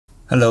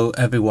Hello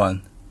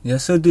everyone.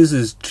 So this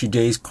is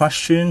today's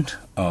question,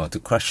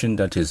 the question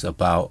that is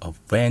about a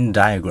Venn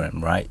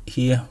diagram right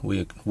here,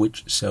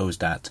 which shows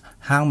that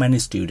how many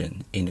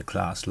students in the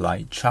class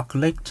like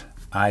chocolate,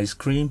 ice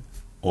cream,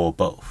 or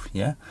both.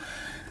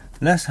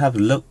 Let's have a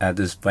look at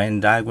this Venn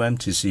diagram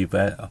to see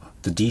where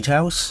the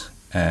details.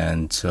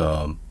 And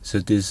so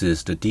this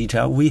is the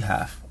detail we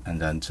have,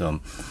 and then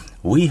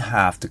we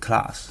have the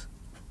class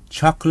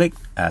chocolate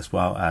as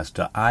well as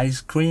the ice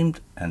cream,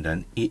 and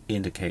then it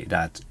indicates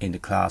that in the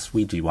class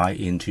we divide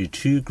into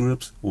two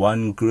groups.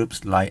 One group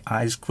like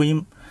ice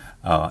cream,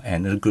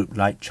 another group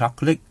like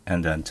chocolate,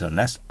 and then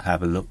let's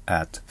have a look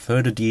at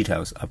further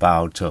details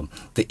about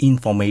the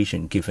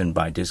information given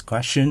by this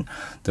question.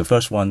 The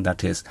first one,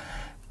 that is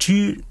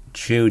two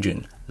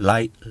children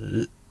like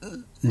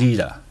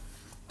leader.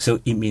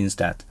 So it means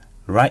that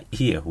right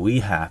here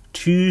we have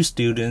two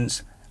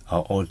students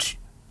or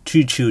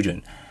two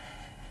children.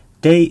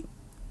 They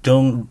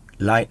don't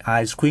like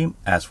ice cream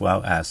as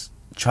well as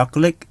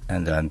chocolate,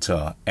 and then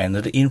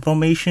another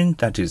information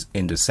that is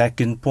in the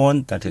second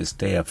point, that is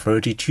there are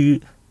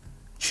 32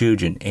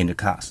 children in the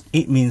class.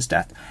 It means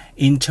that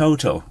in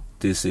total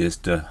this is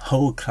the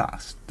whole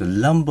class, the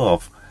number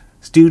of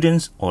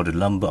students or the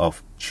number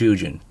of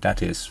children,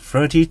 that is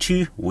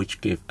 32, which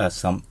gives us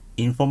some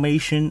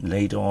information.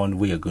 Later on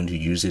we are going to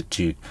use it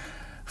to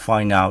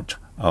find out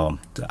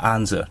the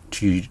answer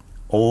to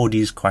all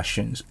these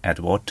questions at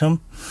the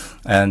bottom.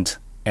 And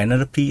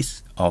another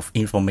piece of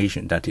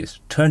information, that is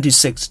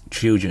 26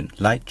 children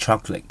like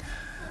chocolate.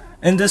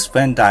 In this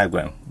Venn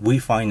diagram we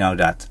find out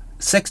that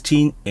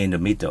 16 in the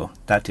middle,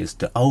 that is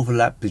the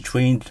overlap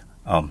between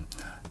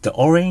the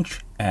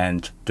orange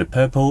and the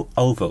purple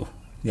oval.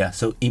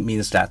 So it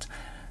means that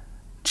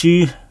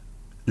to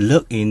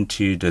look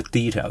into the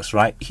details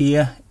right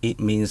here,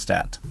 it means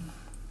that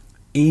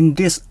in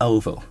this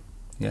oval,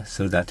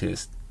 so that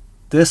is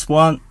this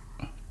one,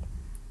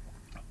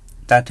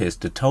 that is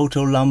the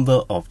total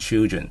number of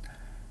children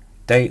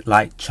they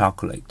like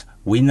chocolate.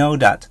 We know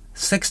that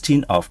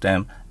 16 of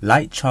them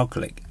like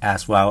chocolate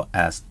as well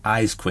as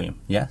ice cream.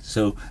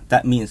 So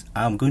that means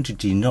I'm going to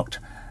denote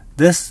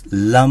this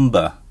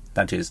number,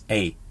 that is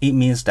A. It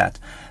means that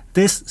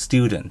this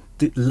student,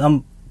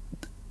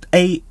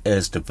 A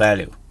is the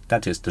value,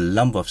 that is the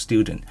number of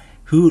students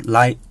who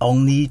like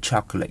only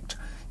chocolate.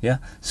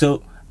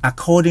 So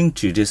according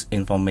to this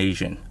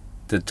information,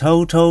 the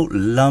total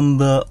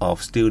number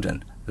of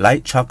students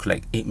like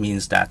chocolate, it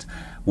means that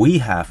we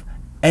have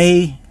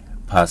A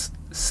plus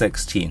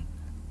 16.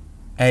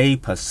 A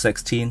plus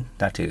 16,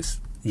 that is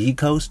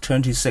equals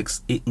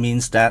 26. It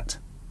means that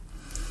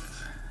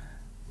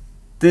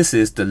this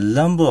is the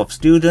number of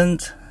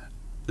students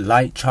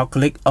like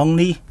chocolate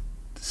only.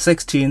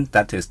 16,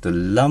 that is the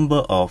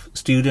number of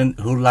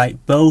students who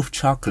like both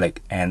chocolate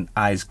and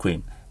ice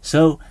cream.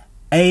 So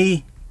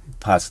A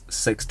plus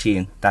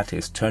 16, that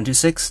is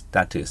 26.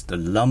 That is the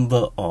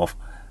number of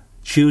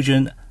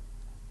children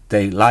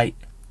they like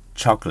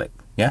chocolate.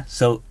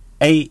 So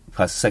A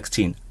plus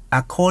 16.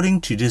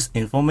 According to this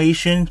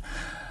information,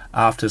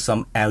 after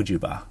some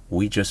algebra,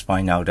 we just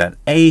find out that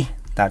A,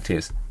 that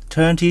is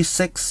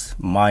 26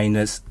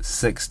 minus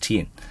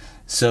 16.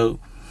 So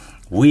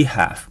we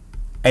have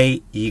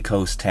A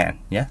equals 10.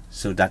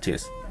 So that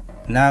is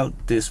now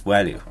this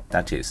value,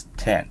 that is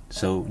 10.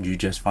 So you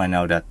just find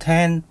out that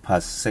 10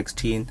 plus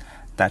 16,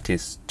 that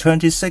is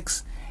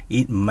 26.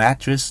 It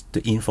matches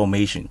the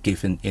information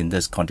given in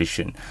this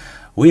condition.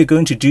 We are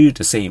going to do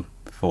the same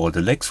for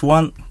the next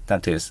one,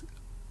 that is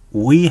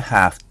we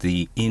have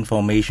the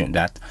information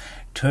that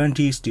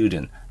 20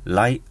 students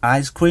like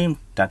ice cream,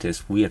 that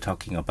is we are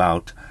talking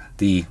about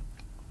the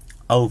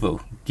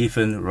oval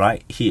given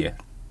right here,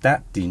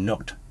 that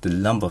denote the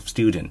number of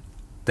students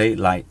they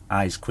like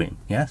ice cream.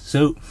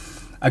 So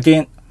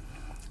again,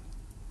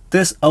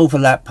 this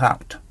overlap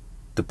part,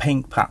 the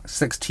pink part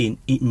 16,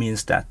 it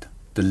means that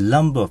the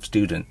number of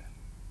students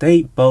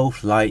they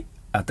both like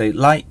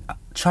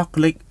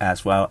chocolate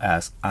as well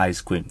as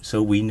ice cream.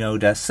 So we know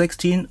that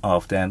 16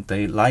 of them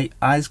they like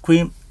ice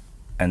cream,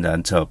 and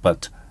then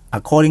but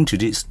according to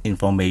this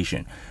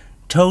information,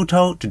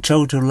 the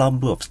total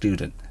number of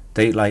students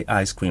they like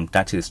ice cream,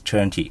 that is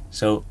 20.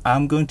 So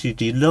I'm going to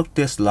denote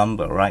this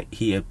number right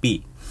here,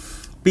 B.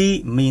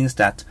 B means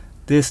that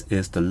this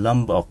is the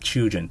number of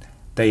children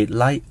they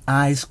like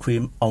ice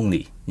cream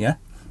only.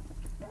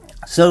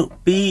 So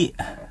B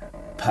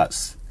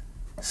plus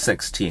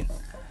 16.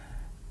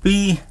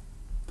 B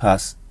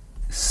plus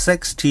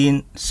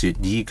 16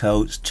 should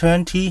equal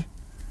 20.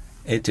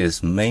 It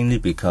is mainly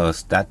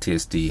because that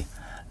is the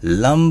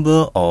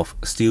number of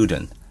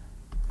students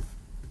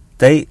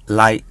they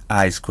like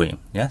ice cream.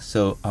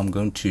 So I'm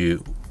going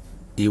to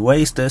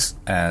erase this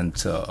and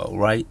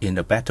write in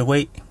a better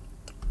way.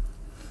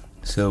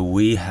 So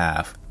we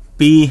have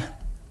B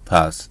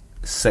plus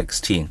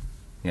 16.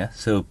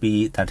 So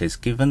B, that is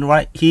given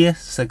right here,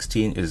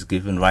 16 is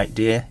given right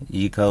there,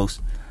 equals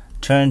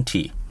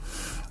 20.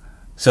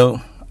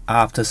 So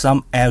after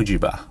some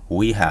algebra,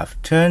 we have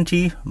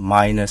 20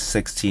 minus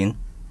 16,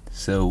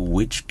 so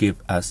which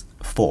give us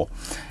 4.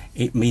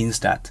 It means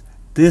that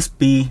this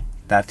B,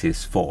 that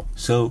is 4.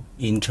 So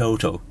in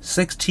total,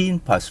 16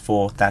 plus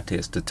 4, that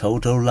is the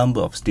total number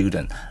of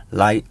students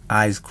like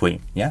ice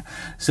cream. Yeah.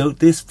 So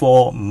this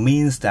 4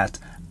 means that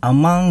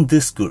among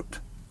this group,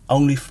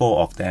 only 4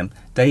 of them,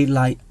 they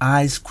like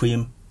ice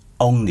cream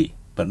only,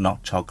 but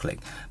not chocolate.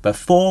 But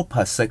 4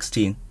 plus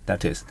 16,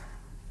 that is,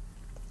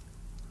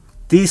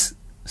 these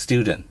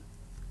students,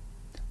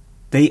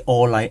 they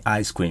all like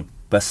ice cream,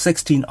 but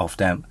 16 of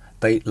them,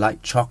 they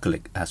like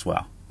chocolate as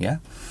well. Yeah.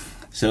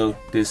 So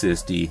this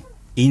is the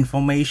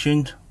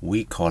information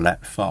we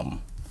collect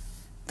from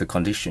the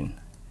condition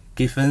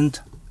given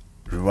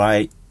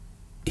right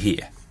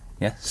here.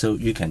 Yeah. So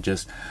you can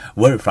just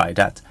verify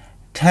that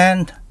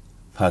 10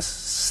 plus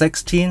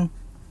 16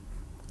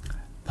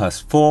 plus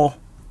 4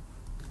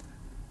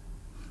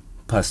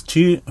 plus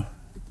 2,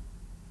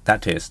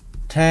 that is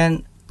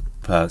 10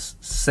 plus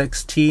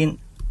 16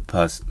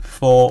 plus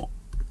 4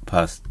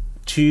 plus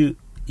 2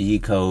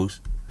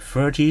 equals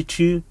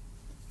 32.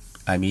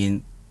 I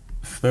mean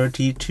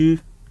 32,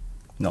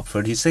 not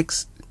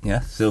 36.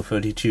 Yeah, so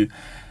 32.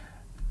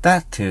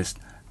 That is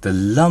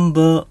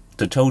the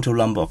total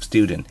number of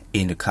students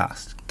in the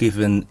class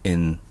given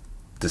in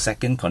the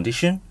second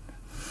condition.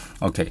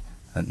 Okay,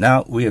 and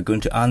now we are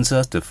going to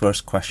answer the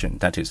first question,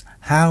 that is,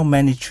 how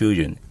many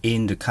children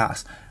in the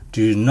class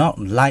do not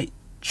like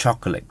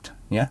chocolate?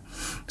 Yeah,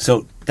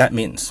 so that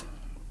means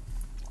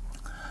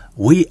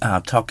we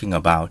are talking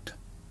about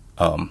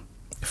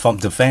from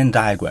the Venn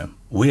diagram,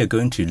 we are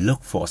going to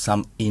look for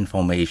some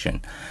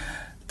information.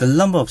 The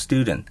number of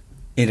students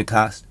in the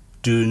class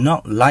do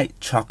not like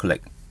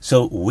chocolate,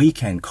 so we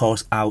can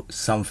cross out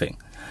something.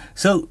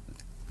 So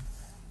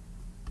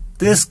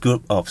this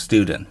group of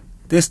students,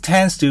 this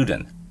 10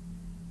 students,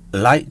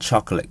 like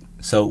chocolate,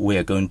 so we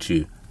are going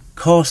to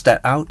cross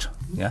that out.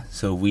 Yeah,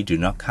 so we do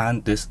not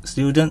count this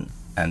student,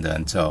 and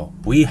then so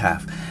we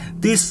have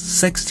these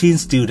 16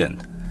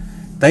 students,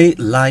 they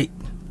like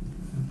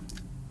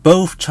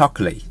both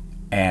chocolate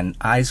and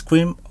ice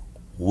cream.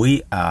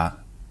 We are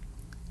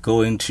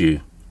going to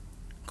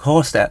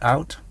cross that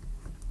out.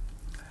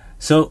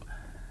 So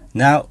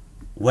now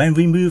when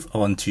we move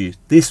on to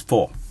this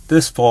 4,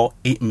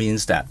 it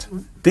means that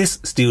this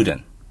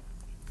student,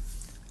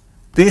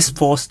 these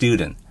 4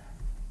 students,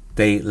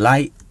 they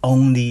like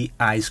only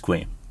ice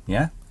cream.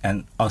 Yeah,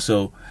 and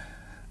also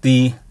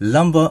the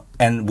number,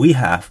 and we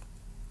have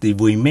the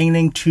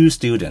remaining 2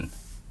 students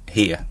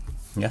here.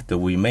 Yeah, the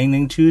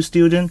remaining 2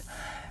 students,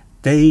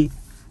 they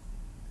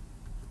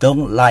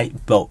don't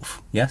like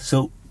both. Yeah,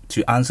 so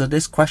to answer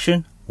this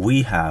question,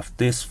 we have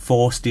this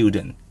 4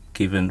 students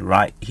given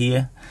right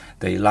here.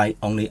 They like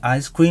only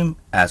ice cream,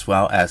 as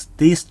well as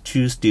these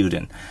 2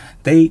 students,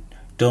 they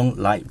don't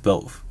like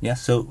both. Yeah,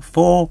 so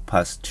 4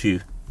 plus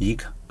 2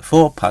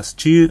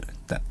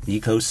 that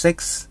equals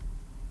 6.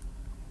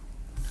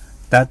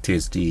 That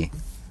is the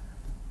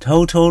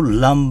total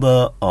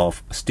number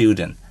of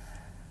students.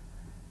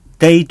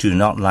 They do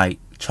not like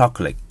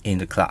chocolate in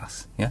the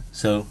class. Yeah,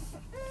 so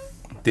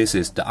this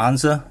is the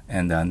answer.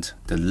 And then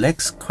the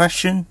next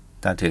question,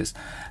 that is,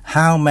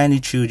 how many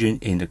children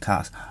in the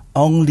class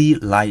only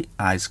like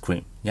ice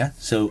cream? Yeah,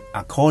 so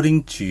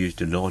according to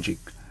the logic,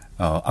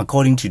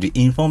 according to the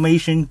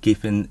information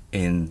given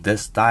in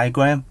this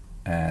diagram,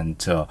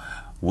 and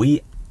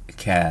we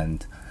can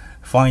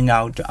find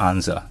out the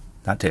answer,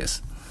 that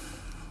is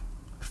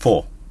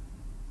 4,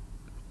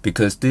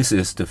 because this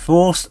is the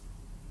 4th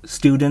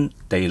student,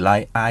 they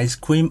like ice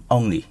cream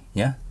only.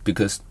 Yeah,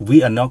 because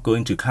we are not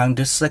going to count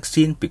this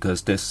 16,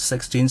 because this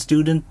 16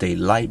 student, they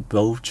like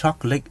both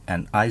chocolate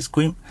and ice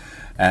cream,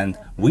 and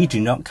we do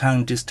not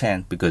count this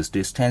 10, because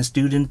this 10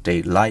 student,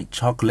 they like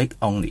chocolate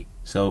only.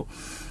 So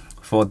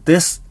for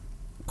this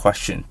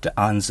question, the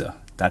answer,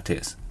 that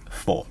is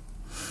 4.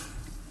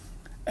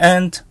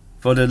 And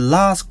for the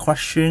last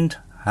question,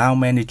 how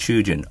many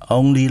children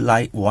only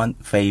like one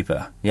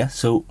flavor? Yeah,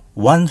 so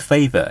one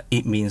flavor,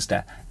 it means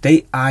that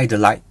they either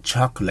like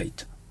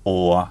chocolate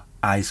or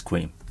ice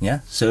cream.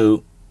 Yeah,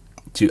 so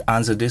to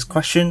answer this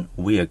question,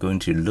 we are going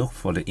to look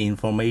for the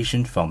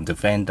information from the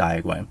Venn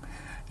diagram.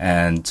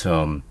 And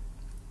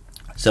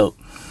so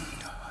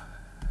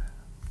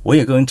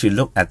we are going to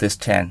look at this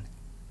 10.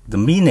 The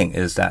meaning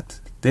is that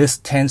this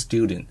 10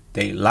 students,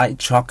 they like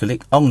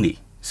chocolate only.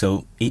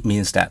 So it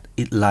means that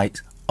they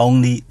like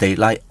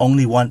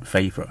only one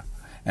flavor.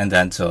 And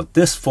then so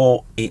this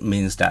 4, it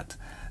means that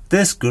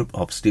this group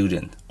of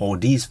students, or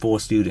these 4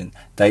 students,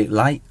 they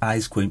like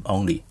ice cream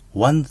only,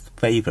 one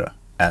flavor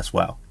as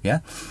well.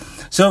 Yeah,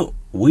 so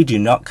we do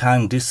not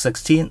count this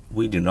 16.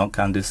 We do not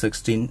count this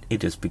 16.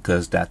 It is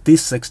because that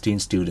these 16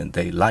 students,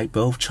 they like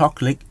both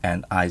chocolate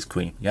and ice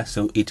cream. Yeah,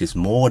 so it is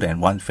more than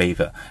one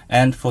flavor.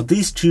 And for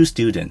these 2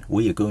 students,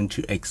 we are going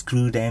to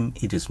exclude them.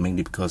 It is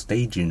mainly because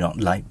they do not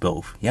like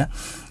both. Yeah,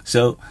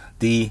 so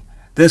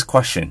this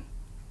question,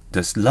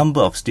 this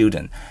number of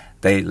students,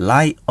 they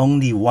like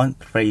only one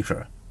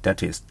flavor.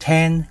 That is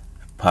 10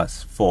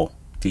 plus 4.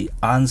 The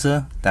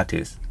answer, that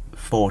is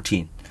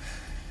 14.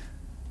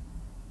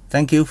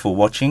 Thank you for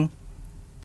watching.